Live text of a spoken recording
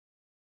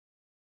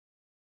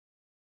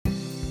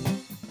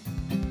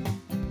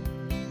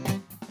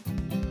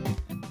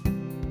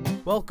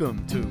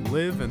Welcome to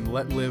Live and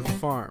Let Live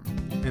Farm,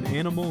 an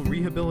animal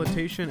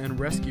rehabilitation and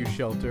rescue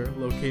shelter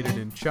located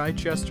in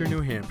Chichester, New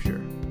Hampshire.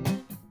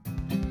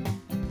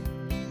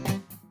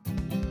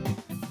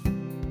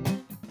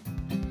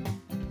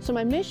 So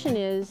my mission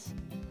is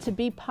to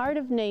be part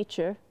of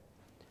nature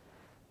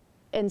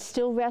and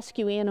still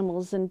rescue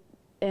animals, and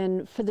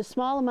for the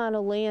small amount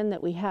of land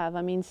that we have.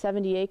 I mean,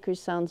 70 acres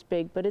sounds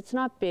big, but it's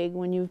not big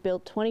when you've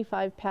built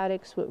 25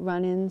 paddocks with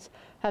run-ins,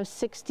 have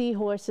 60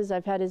 horses,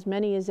 I've had as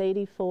many as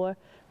 84,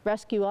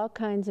 rescue all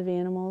kinds of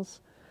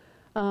animals.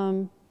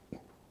 I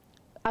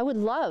would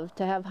love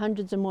to have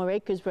hundreds of more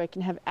acres where I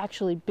can have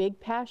actually big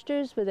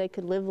pastures where they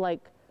could live like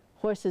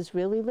horses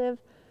really live.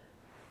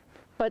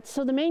 But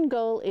so the main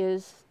goal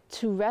is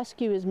to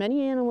rescue as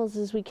many animals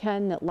as we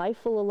can that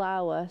life will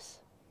allow us,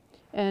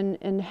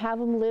 and have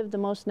them live the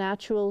most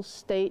natural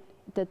state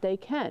that they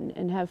can,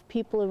 and have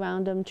people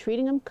around them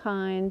treating them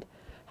kind,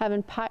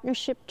 having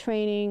partnership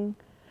training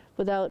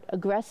without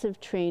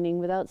aggressive training,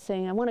 without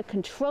saying, I want to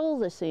control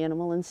this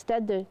animal.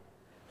 Instead,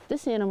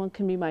 this animal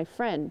can be my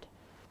friend.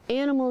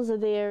 Animals are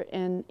there,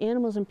 and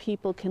animals and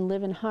people can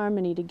live in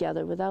harmony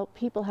together without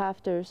people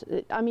have to,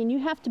 I mean, you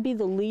have to be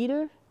the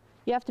leader.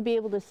 You have to be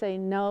able to say,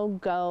 no,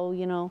 go,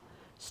 you know,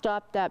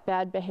 stop that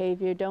bad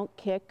behavior, don't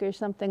kick or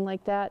something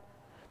like that.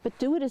 But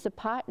do it as a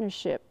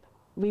partnership.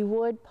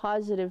 Reward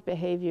positive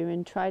behavior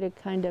and try to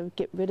kind of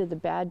get rid of the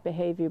bad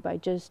behavior by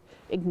just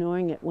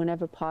ignoring it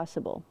whenever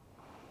possible.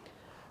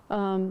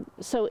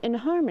 So in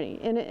harmony,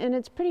 and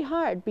it's pretty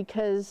hard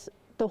because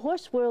the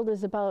horse world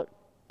is about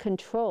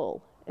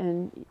control,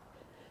 and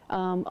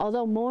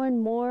although more and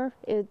more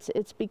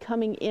it's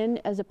becoming in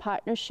as a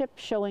partnership,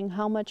 showing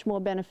how much more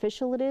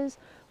beneficial it is,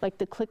 like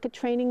the clicker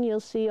training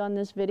you'll see on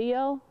this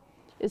video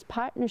is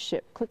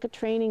partnership. Clicker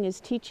training is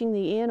teaching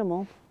the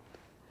animal,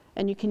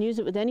 and you can use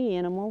it with any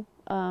animal.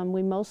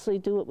 We mostly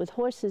do it with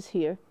horses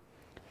here,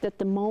 that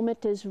the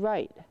moment is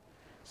right.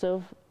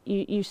 So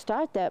you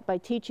start that by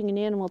teaching an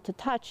animal to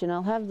touch, and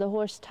I'll have the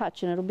horse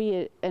touch, and it'll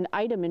be an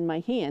item in my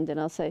hand, and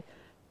I'll say,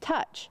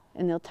 touch,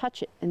 and they'll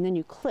touch it, and then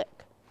you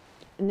click.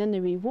 And then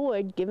the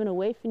reward given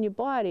away from your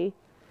body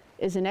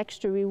is an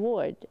extra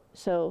reward.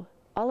 So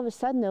all of a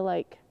sudden they're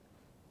like,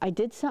 I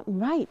did something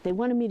right. They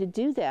wanted me to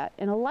do that.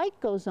 And a light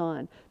goes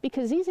on,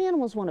 because these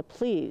animals want to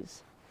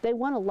please. They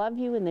want to love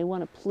you and they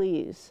want to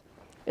please,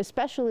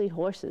 especially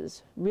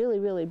horses, really,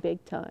 really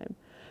big time.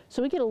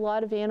 So we get a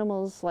lot of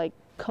animals like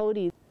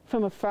Cody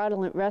from a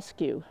fraudulent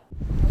rescue.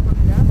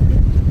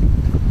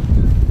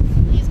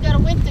 He's got a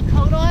winter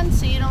coat on,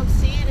 so you don't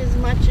see it as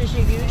much as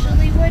you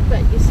usually would,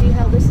 but you see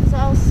how this is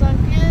all sunk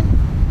in?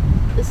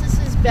 This is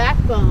his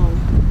backbone.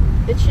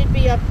 It should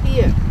be up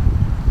here.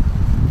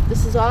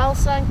 This is all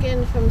sunk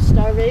in from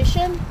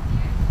starvation.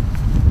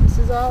 This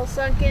is all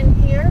sunk in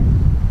here.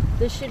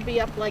 This should be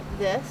up like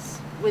this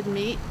with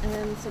meat and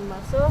then some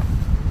muscle.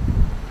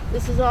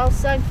 This is all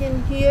sunk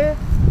in here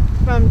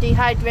from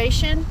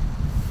dehydration.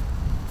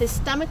 His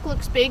stomach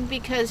looks big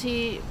because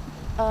he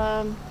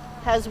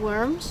has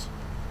worms,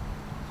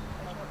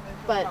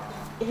 but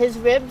his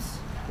ribs,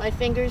 my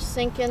fingers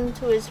sink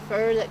into his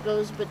fur that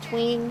goes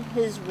between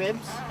his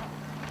ribs.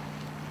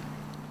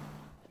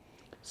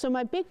 So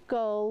my big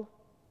goal,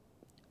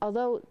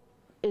 although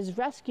is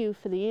rescue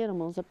for the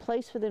animals, a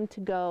place for them to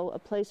go, a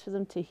place for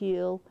them to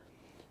heal,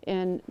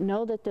 and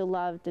know that they're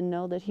loved and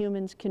know that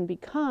humans can be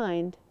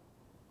kind.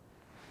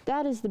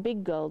 That is the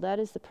big goal, that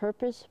is the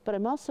purpose. But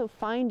I'm also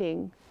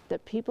finding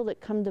that people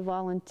that come to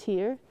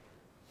volunteer,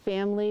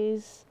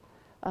 families,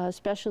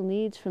 special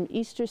needs from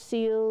Easter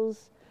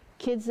seals,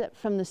 kids that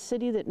from the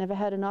city that never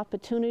had an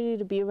opportunity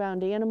to be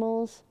around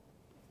animals,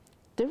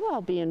 they're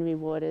all being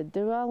rewarded.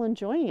 They're all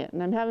enjoying it.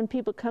 And I'm having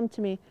people come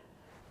to me,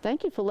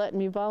 thank you for letting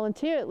me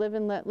volunteer at Live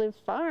and Let Live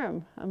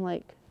Farm. I'm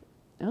like,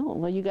 oh,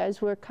 well, you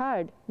guys work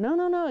hard. No,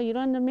 no, no, you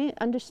don't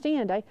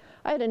understand. I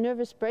had a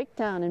nervous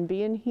breakdown, and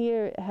being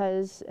here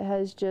has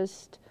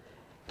just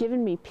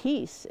given me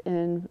peace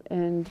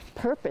and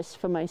purpose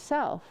for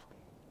myself.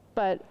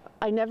 But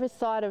I never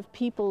thought of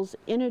people's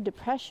inner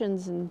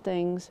depressions and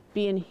things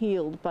being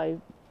healed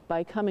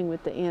by coming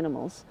with the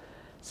animals.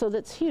 So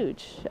that's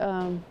huge.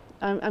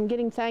 I'm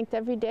getting thanked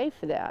every day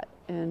for that.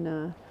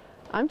 And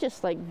I'm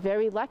just like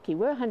very lucky.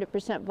 We're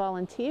 100%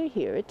 volunteer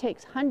here. It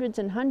takes hundreds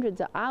and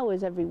hundreds of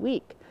hours every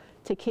week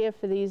to care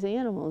for these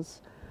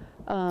animals.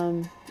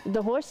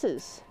 The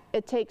horses,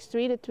 it takes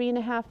 3 to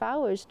 3.5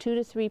 hours, 2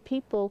 to 3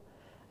 people,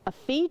 a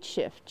feed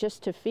shift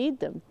just to feed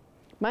them.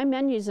 My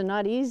menus are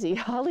not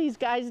easy. All these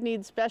guys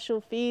need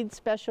special feed,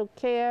 special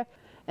care.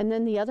 And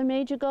then the other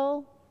major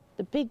goal,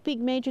 the big,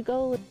 big major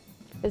goal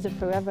is a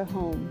forever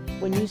home.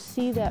 When you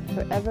see that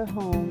forever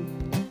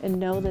home and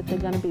know that they're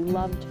going to be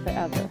loved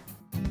forever.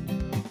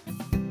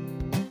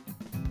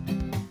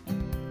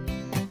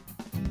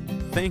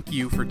 Thank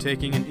you for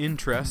taking an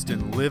interest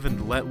in Live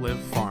and Let Live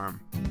Farm,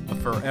 a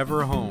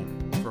forever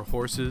home for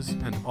horses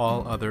and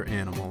all other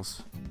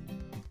animals.